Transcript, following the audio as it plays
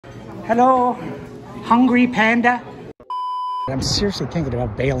Hello, hungry panda. I'm seriously thinking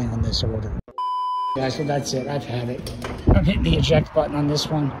about bailing on this order. Guys, well that's it, I've had it. I'm hitting the eject button on this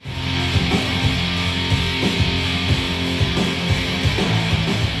one.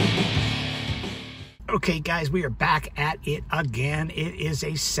 Okay guys, we are back at it again. It is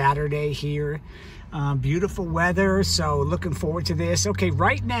a Saturday here. Beautiful weather, so looking forward to this. Okay,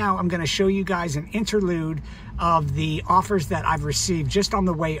 right now I'm going to show you guys an interlude of the offers that I've received just on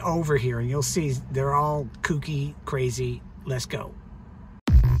the way over here. And you'll see they're all kooky, crazy. Let's go.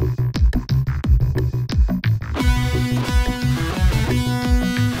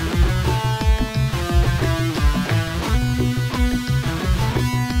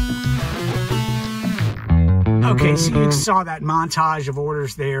 Okay, so you saw that montage of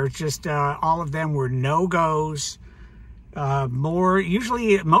orders there. Just all of them were no-goes.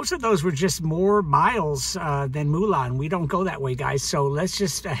 Usually most of those were just more miles than Mulan. We don't go that way, guys. So let's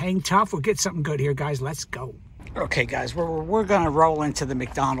just hang tough. We'll get something good here, guys. Let's go. Okay, guys, we're going to roll into the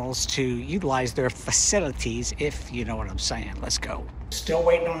McDonald's to utilize their facilities, if you know what I'm saying. Let's go. Still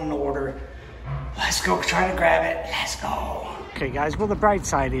waiting on an order. Let's go try to grab it. Let's go. Okay, guys, well, the bright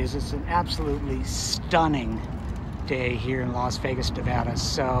side is it's an absolutely stunning day here in Las Vegas, Nevada.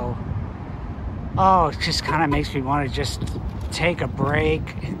 So, oh, it just kind of makes me want to just take a break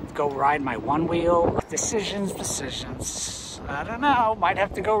and go ride my one wheel. Decisions. I don't know. Might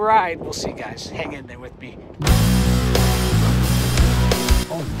have to go ride. We'll see, guys. Hang in there with me.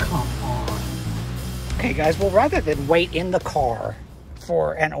 Oh, come on. Okay, guys, well, rather than wait in the car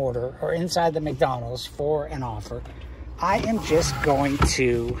for an order or inside the McDonald's for an offer, I am just going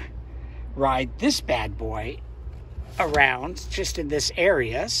to ride this bad boy around just in this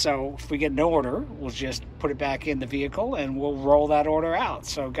area. So if we get an order, we'll just put it back in the vehicle and we'll roll that order out.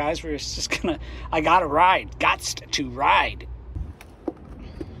 So guys, we're just gonna, I gotta ride, gots to ride.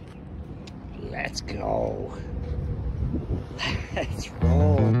 Let's go. Let's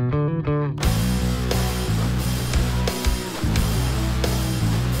roll.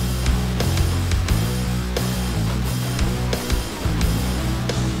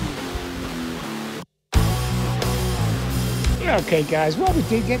 Okay, guys, well, we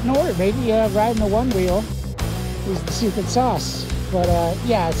did get an order. Maybe riding the one wheel is the secret sauce. But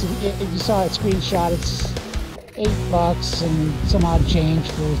yeah, if you saw that screenshot, it's $8 and some odd change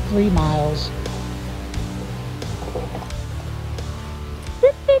for 3 miles.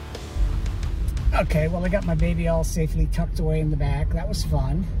 Beep, beep. Okay, well, I got my baby all safely tucked away in the back. That was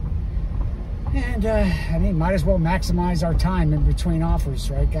fun. And I mean, might as well maximize our time in between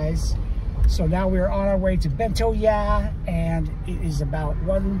offers, right, guys? So now we're on our way to Bento Ya, and it is about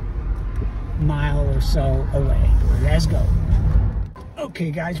 1 mile or so away. Let's go.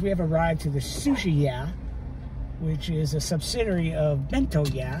 Okay, guys, we have arrived to the Sushi Ya, which is a subsidiary of Bento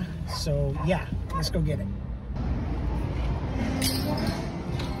Ya. So yeah, let's go get it.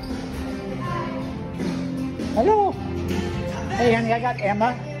 Hello. Hey, honey, I got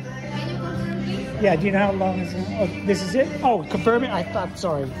Emma. Yeah, do you know how long is it? Oh, this is it? Oh, confirm it? I thought,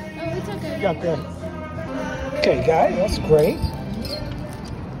 sorry. Oh, it's okay. Yeah, good. Okay, guys, that's great.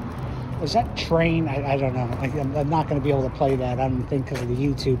 Was that train? I don't know. I'm not going to be able to play that, I don't think, because of the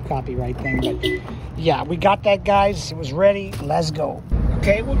YouTube copyright thing. But yeah, we got that, guys. It was ready. Let's go.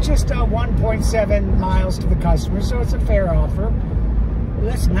 Okay, well, just 1.7 miles to the customer, so it's a fair offer.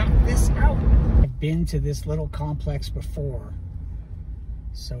 Let's knock this out. I've been to this little complex before.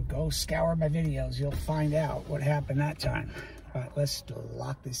 So go scour my videos. You'll find out what happened that time. All right, let's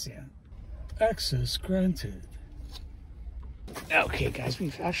lock this in. Access granted. Okay, guys,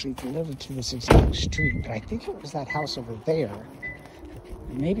 we've actually delivered to this exact street, but I think it was that house over there.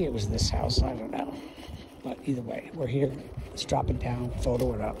 Maybe it was this house, I don't know. But either way, we're here. Let's drop it down,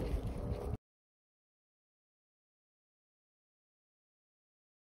 photo it up.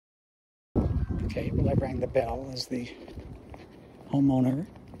 Okay, well, I rang the bell as the homeowner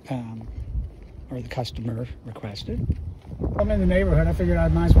or the customer requested. I'm in the neighborhood. I figured I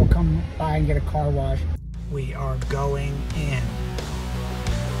might as well come by and get a car wash. We are going in.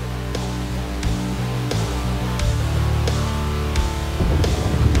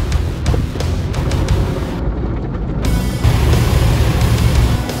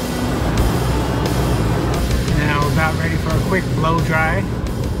 Now we're about ready for a quick blow dry.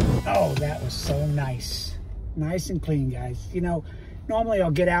 Oh, that was so nice. Nice and clean, guys. You know, normally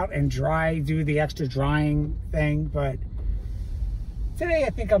I'll get out and do the extra drying thing, but today I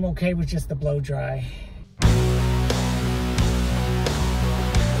think I'm okay with just the blow dry.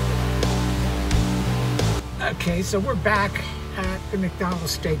 Okay, so we're back at the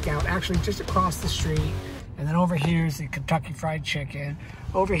McDonald's Stakeout, actually just across the street And then over here is the Kentucky Fried Chicken.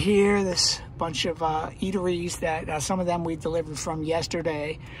 Over here, this bunch of eateries that some of them we delivered from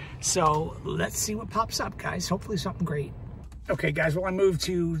yesterday. So let's see what pops up, guys. Hopefully something great. Okay, guys, well, I moved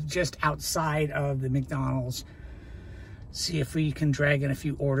to just outside of the McDonald's. See if we can drag in a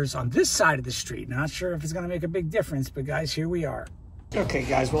few orders on this side of the street. Not sure if it's going to make a big difference, but guys, here we are. Okay,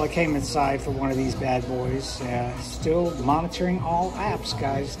 guys, well, I came inside for one of these bad boys. Still monitoring all apps,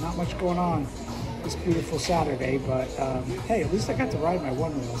 guys. Not much going on this beautiful Saturday, but hey, at least I got to ride my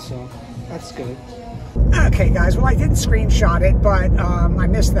one wheel, so that's good. Okay, guys, well, I didn't screenshot it, but I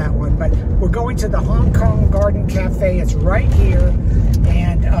missed that one. But we're going to the Hong Kong Garden Cafe. It's right here,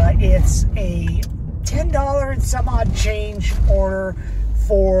 and it's a $10 and some odd change order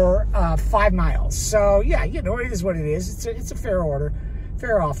for 5 miles. So yeah, you know, it is what it is. It's a fair order,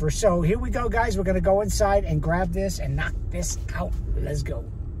 fair offer. So here we go, guys. We're gonna go inside and grab this and knock this out. Let's go.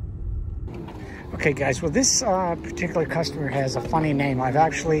 Okay, guys, well, this particular customer has a funny name. I've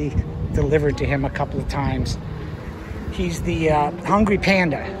actually delivered to him a couple of times. He's the Hungry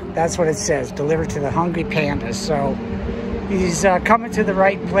Panda. That's what it says, delivered to the Hungry Panda. So he's coming to the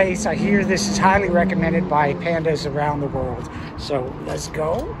right place. I hear this is highly recommended by pandas around the world. So let's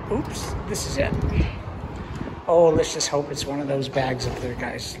go. Oops, this is it. Oh, let's just hope it's one of those bags up there,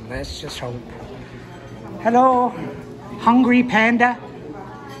 guys. Let's just hope. Hello, Hungry Panda.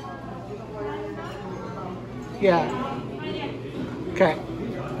 Yeah. Okay.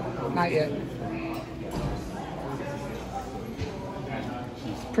 Not yet.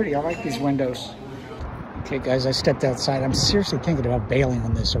 It's pretty. I like these windows. Okay, guys, I stepped outside. I'm seriously thinking about bailing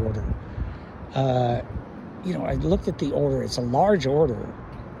on this order. You know, I looked at the order. It's a large order.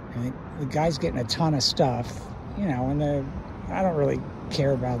 And the guy's getting a ton of stuff, you know, and I don't really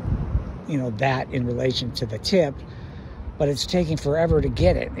care about, you know, that in relation to the tip. But it's taking forever to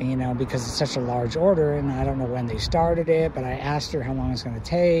get it, you know, because it's such a large order, and I don't know when they started it, but I asked her how long it's going to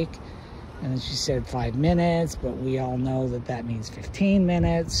take, and then she said 5 minutes, but we all know that that means 15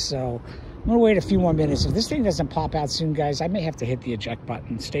 minutes, so I'm going to wait a few more minutes. If this thing doesn't pop out soon, guys, I may have to hit the eject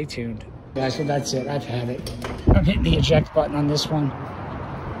button. Stay tuned. Guys, well, that's it. I've had it. I'm hitting the eject button on this one.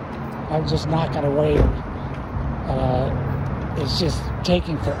 I'm just not going to wait. It's just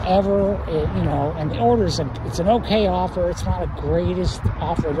taking forever, you know, and the order's it's an okay offer. It's not the greatest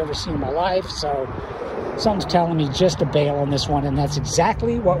offer I've ever seen in my life, so something's telling me just to bail on this one, and that's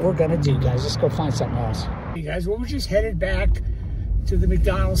exactly what we're going to do, guys. Let's go find something else. Hey, guys, well, we're just headed back to the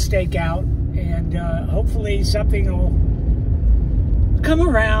McDonald's stakeout, and hopefully something will come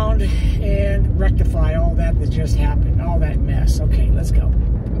around and rectify all that just happened, all that mess. Okay, let's go.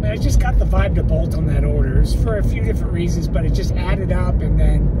 I mean, I just got the vibe to bolt on that order. It's for a few different reasons, but it just added up, and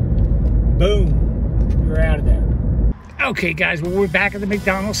then boom, we're out of there. Okay, guys, well, we're back at the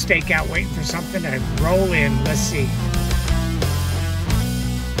McDonald's stakeout waiting for something to roll in. Let's see.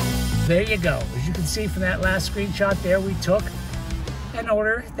 There you go. As you can see from that last screenshot there, we took an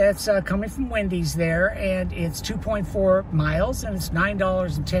order that's coming from Wendy's there, and it's 2.4 miles, and it's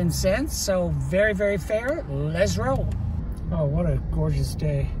 $9.10. So very, very fair. Let's roll. Oh, what a gorgeous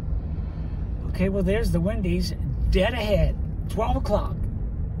day. Okay, well, there's the Wendy's dead ahead. 12 o'clock.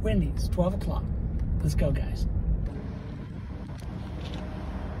 Wendy's, 12 o'clock. Let's go, guys.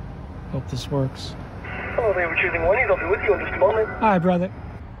 Hope this works. Hello, they were choosing Wendy's. I'll be with you in just a moment. Hi, brother.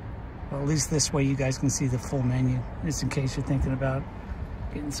 Well, at least this way you guys can see the full menu, just in case you're thinking about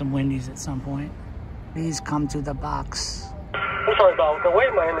getting some Wendy's at some point. Please come to the box. I'm sorry about the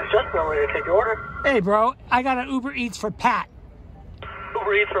wait. My name is Justin. I'm ready to take your order. Hey, bro, I got an UberEats for Pat.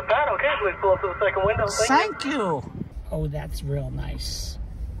 UberEats for Pat? Okay, please pull up to the second window. Thank you. Oh, that's real nice.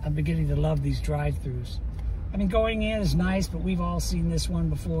 I'm beginning to love these drive-thrus. I mean, going in is nice, but we've all seen this one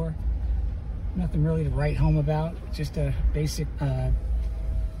before. Nothing really to write home about. Just a basic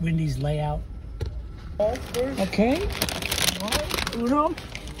Wendy's layout. Okay. Uno.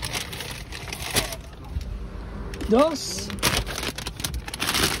 Dos.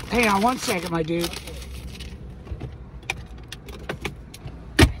 Hang on one second, my dude.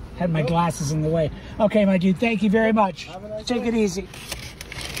 Had my glasses in the way. Okay, my dude, thank you very much. Take it easy.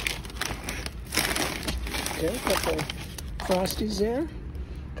 Okay, a couple of Frosties there.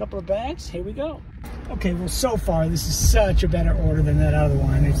 A couple of bags. Here we go. Okay, well, so far, this is such a better order than that other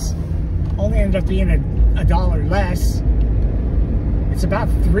one. It's only ended up being a $1 less. It's about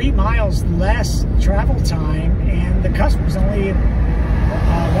 3 miles less travel time, and the customer's only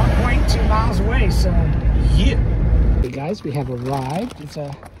 1.2 miles away, so yeah. Hey guys, we have arrived. It's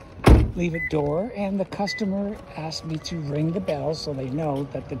a leave it door, and the customer asked me to ring the bell so they know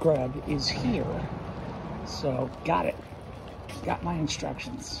that the grub is here. So got it. Got my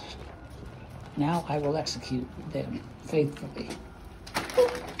instructions. Now I will execute them faithfully.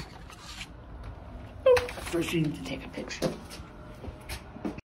 First, you need to take a picture.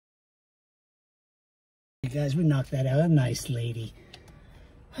 Hey guys, we knocked that out. A nice lady.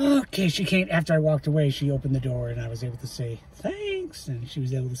 Okay, she came after I walked away. She opened the door, and I was able to say thanks, and she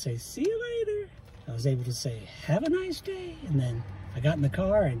was able to say see you later. I was able to say have a nice day, and then I got in the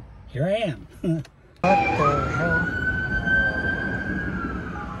car, and here I am. What the hell?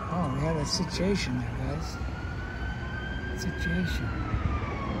 Oh, we had a situation there, guys. Situation.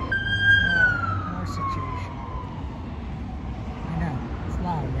 Oh, more situation. I know, it's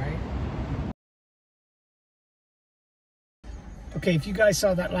loud, right? Okay, if you guys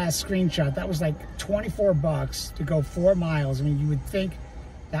saw that last screenshot, that was like 24 bucks to go 4 miles. I mean, you would think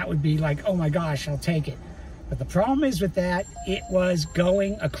that would be like, oh my gosh, I'll take it. But the problem is with that, it was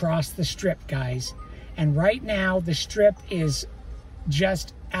going across the strip, guys. And right now, the strip is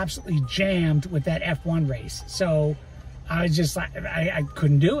just absolutely jammed with that F1 race. So I was just like, I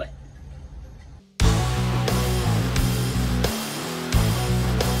couldn't do it.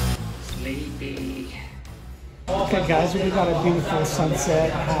 Sleepy. Okay guys, we've got a beautiful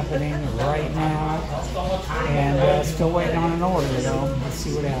sunset happening right now. And still waiting on an order though. Let's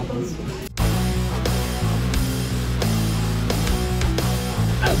see what happens.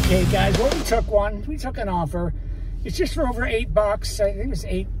 Okay guys, well we took an offer. It's just for over $8. I think it was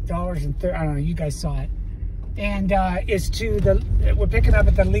 $8.30. I don't know, you guys saw it. And it's we're picking up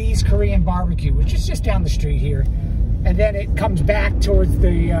at the Lee's Korean Barbecue, which is just down the street here. And then it comes back towards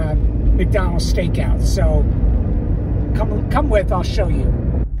the McDonald's Steakhouse. So come with, I'll show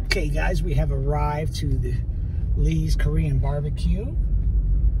you. Okay guys, we have arrived to the Lee's Korean Barbecue.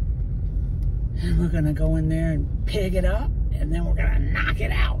 And we're gonna go in there and pick it up, and then we're gonna knock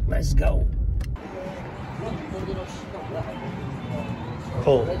it out. Let's go.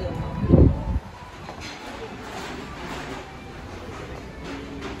 Cool.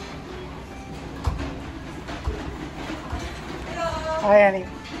 Hi, Annie.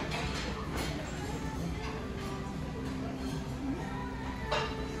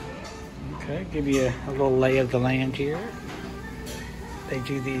 Okay, give you a little lay of the land here. They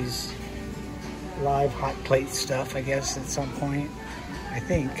do these live hot plate stuff, I guess, at some point. I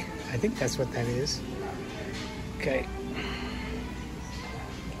think that's what that is. Okay.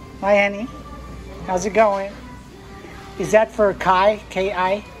 Hi, Annie. How's it going? Is that for Kai?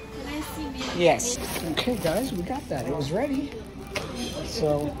 K-I? Yes. Okay, guys, we got that. It was ready.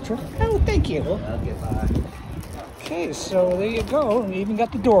 So, oh, thank you. Okay, so there you go. We even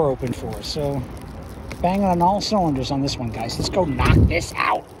got the door open for us. So, banging on all cylinders on this one, guys. Let's go knock this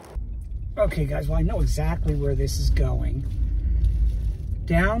out. Okay, guys, well, I know exactly where this is going.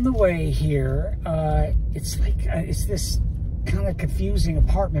 Down the way here, it's like, it's this kind of confusing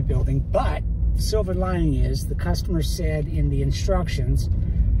apartment building, but the silver lining is the customer said in the instructions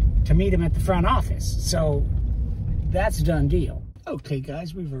to meet him at the front office. So that's a done deal. Okay,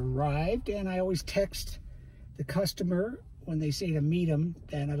 guys, we've arrived, and I always text the customer when they say to meet him,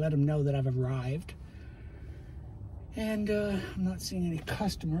 then I let them know that I've arrived. And I'm not seeing any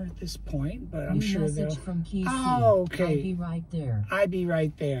customer at this point, but I'm sure they'll... from KC. Oh, okay. I'll be right there. I'll be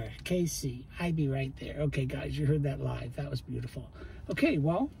right there. KC, I'll be right there. Okay, guys, you heard that live. That was beautiful. Okay,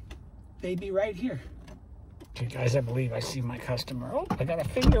 well, they be right here. Okay, guys, I believe I see my customer. Oh, I got a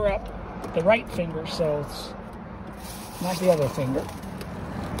finger up, the right finger, so it's not the other finger.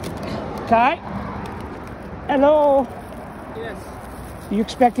 Kai? Hello? Yes. Are you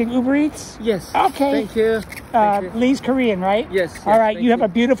expecting UberEats? Yes. Okay. Thank you. Thank you. Lee's Korean, right? Yes. All right, you have you. a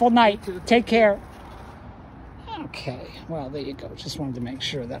beautiful night. Take care. Okay, well, there you go. Just wanted to make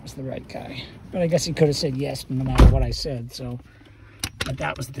sure that was the right guy. But I guess he could have said yes no matter what I said, so. But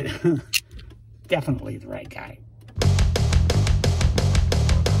that was the definitely the right guy.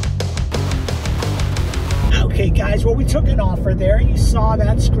 Okay, guys, well, we took an offer there. You saw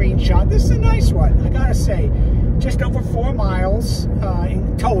that screenshot. This is a nice one, I gotta say. Just over 4 miles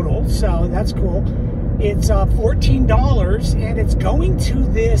in total, so that's cool. It's $14, and it's going to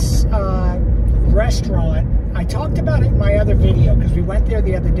this restaurant. I talked about it in my other video because we went there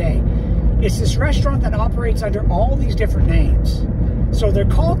the other day. It's this restaurant that operates under all these different names. So they're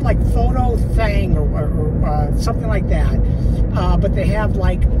called like Photo Thang or something like that. But they have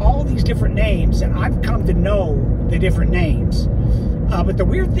like all these different names, and I've come to know the different names. But the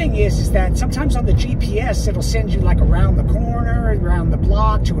weird thing is that sometimes on the GPS, it'll send you like around the corner, around the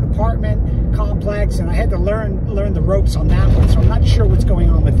block to an apartment complex. And I had to learn the ropes on that one. So I'm not sure what's going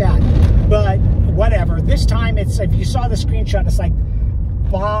on with that. But whatever. This time, it's, if you saw the screenshot, it's like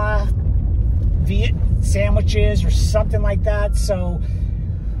Viet sandwiches or something like that. So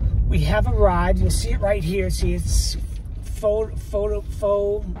We have arrived. You'll see it right here. See, it's photo.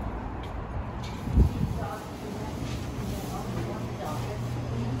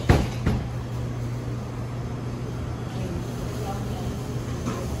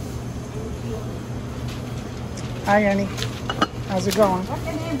 Hi, Annie. How's it going? What's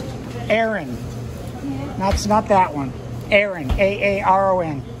your name? Aaron. That's not that one. Aaron.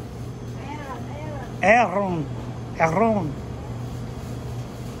 Aaron. Aaron. Aaron.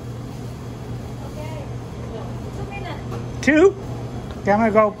 Okay. 2 minutes. 2? Okay,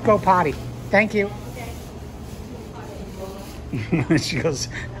 I'm gonna go potty. Thank you. Okay. She goes,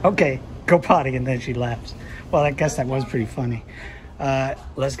 okay, go potty, and then she laughs. Well, I guess that was pretty funny.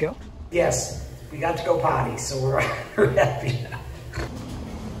 Let's go. Yes, we got to go potty, so we're happy now.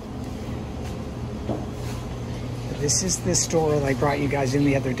 This is the store that I brought you guys in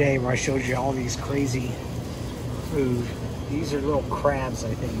the other day where I showed you all these crazy food. These are little crabs,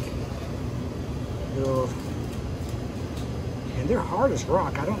 I think. Little, and they're hard as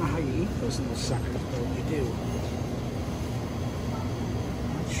rock. I don't know how you eat those little suckers, but you do.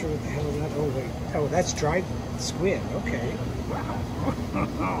 Not sure what the hell is that. Oh, wait. Oh, that's dried squid. Okay.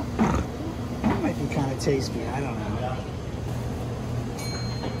 Wow. That might be kind of tasty. I don't know.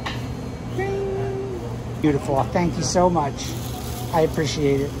 Beautiful. Thank you so much. I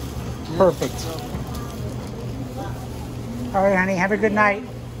appreciate it. Perfect. All right, honey. Have a good night.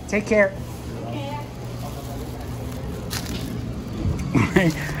 Take care.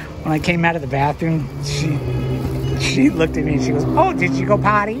 When I came out of the bathroom, she looked at me and she goes, "Oh, did you go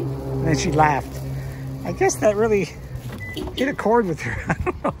potty?" And then she laughed. I guess that really hit a chord with her. I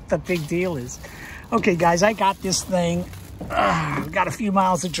don't know what the big deal is. Okay, guys, I got this thing. Got a few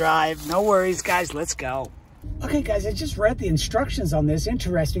miles to drive. No worries, guys. Let's go. Okay, guys, I just read the instructions on this.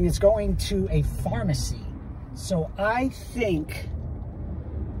 Interesting. It's going to a pharmacy. So I think,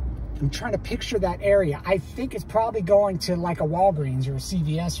 I'm trying to picture that area. I think it's probably going to like a Walgreens or a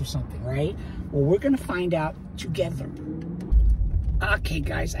CVS or something, right? Well, we're going to find out together. Okay,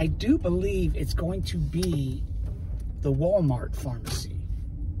 guys, I do believe it's going to be the Walmart pharmacy.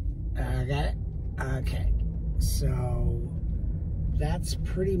 Okay. Okay. So that's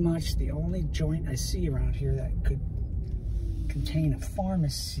pretty much the only joint I see around here that could contain a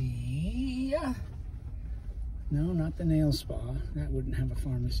pharmacy. No, not the nail spa. That wouldn't have a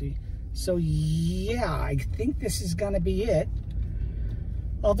pharmacy. So yeah, I think this is gonna be it.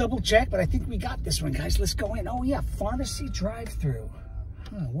 I'll double check, but I think we got this one, guys. Let's go in. Oh yeah, pharmacy drive-through.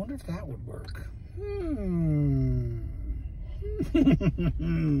 I wonder if that would work.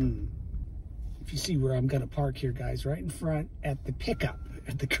 If you see where I'm gonna park here, guys, right in front at the pickup,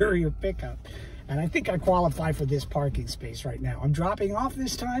 at the courier pickup. And I think I qualify for this parking space right now. I'm dropping off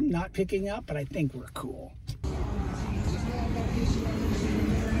this time, not picking up, but I think we're cool.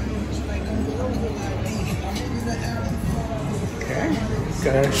 Okay,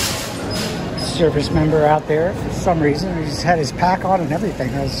 got a service member out there for some reason. He's had his pack on and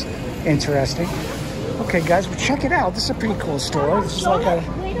everything. That was interesting. Okay, guys, well, check it out. This is a pretty cool store. This is like a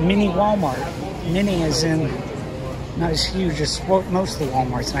mini Walmart. Mini as in not as huge as most of the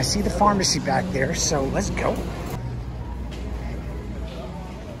Walmarts. And I see the pharmacy back there, so let's go.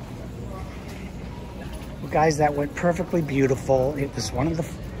 Well, guys, that went perfectly beautiful. It was one of the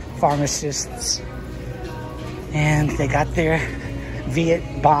pharmacists, and they got their Viet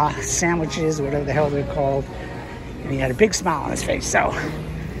Ba sandwiches, whatever the hell they're called, and he had a big smile on his face. So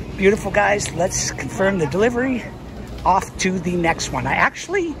beautiful, guys. Let's confirm the delivery. Off to the next one. I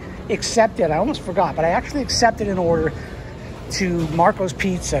actually accepted, I almost forgot, but I actually accepted an order to Marco's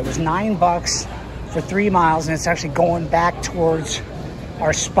Pizza. It was $9 for 3 miles, and it's actually going back towards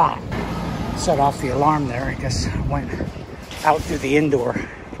our spot. Set off the alarm there. I guess went out through the indoor.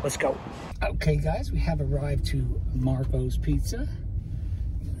 Let's go. Okay, guys, we have arrived to Marco's Pizza.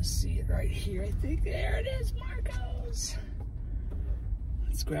 Let's see it right here, I think. There it is, Marco's.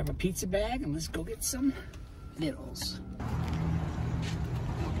 Let's grab a pizza bag and let's go get some vittles.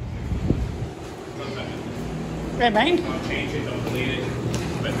 Hey, man. Don't change it, don't delete it,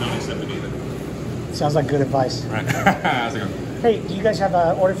 but don't accept it either. Sounds like good advice. Right. How's it going? Hey, do you guys have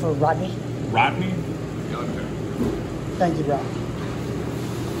an order for Rodney? Rodney? Yeah, okay. Thank you, bro.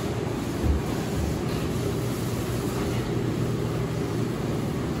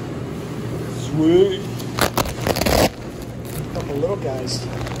 Sweet. A couple little guys.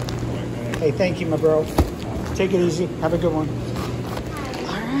 Hey, thank you, my bro. Take it easy. Have a good one.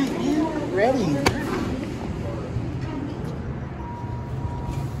 All right, man. Ready.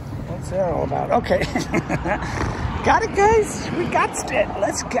 What's that all about? Okay. Got it, guys. We got it.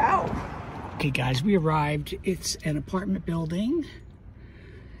 Let's go. Okay, guys, we arrived. It's an apartment building.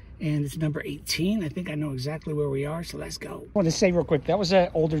 And it's number 18. I think I know exactly where we are, so let's go. I want to say real quick, that was an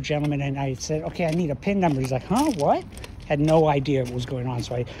older gentleman, and I said, okay, I need a PIN number. He's like, huh, what? Had no idea what was going on,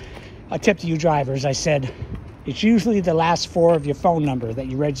 so I tipped you drivers. I said, it's usually the last 4 of your phone number that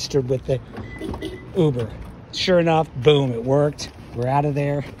you registered with the Uber. Sure enough, boom, it worked. We're out of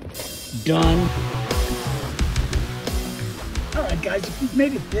there. Done. All right, guys, if you've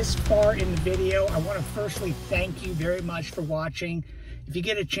made it this far in the video, I want to firstly thank you very much for watching. If you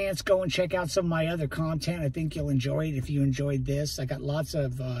get a chance, go and check out some of my other content. I think you'll enjoy it if you enjoyed this. I got lots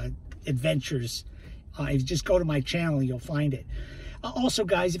of adventures. If you just go to my channel, you'll find it. Also,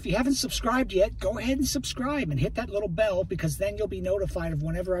 guys, if you haven't subscribed yet, go ahead and subscribe and hit that little bell, because then you'll be notified of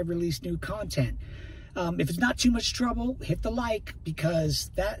whenever I release new content. If it's not too much trouble, hit the like,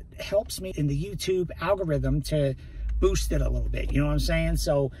 because that helps me in the YouTube algorithm to boost it a little bit, you know what I'm saying?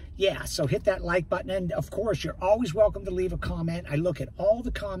 So yeah, so hit that like button, and of course you're always welcome to leave a comment. I look at all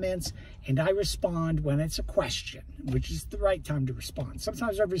the comments and I respond when it's a question, which is the right time to respond.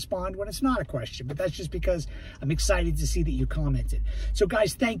 Sometimes I respond when it's not a question, but that's just because I'm excited to see that you commented. So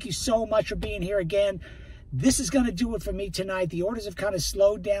guys, thank you so much for being here again. This is going to do it for me tonight. The orders have kind of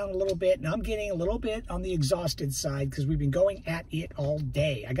slowed down a little bit, and I'm getting a little bit on the exhausted side because we've been going at it all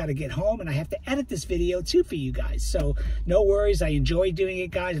day. I got to get home, and I have to edit this video too for you guys. So no worries. I enjoy doing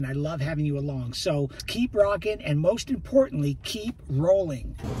it, guys, and I love having you along. So keep rocking, and most importantly, keep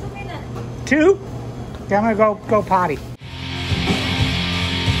rolling. 2? Okay, I'm going to go potty.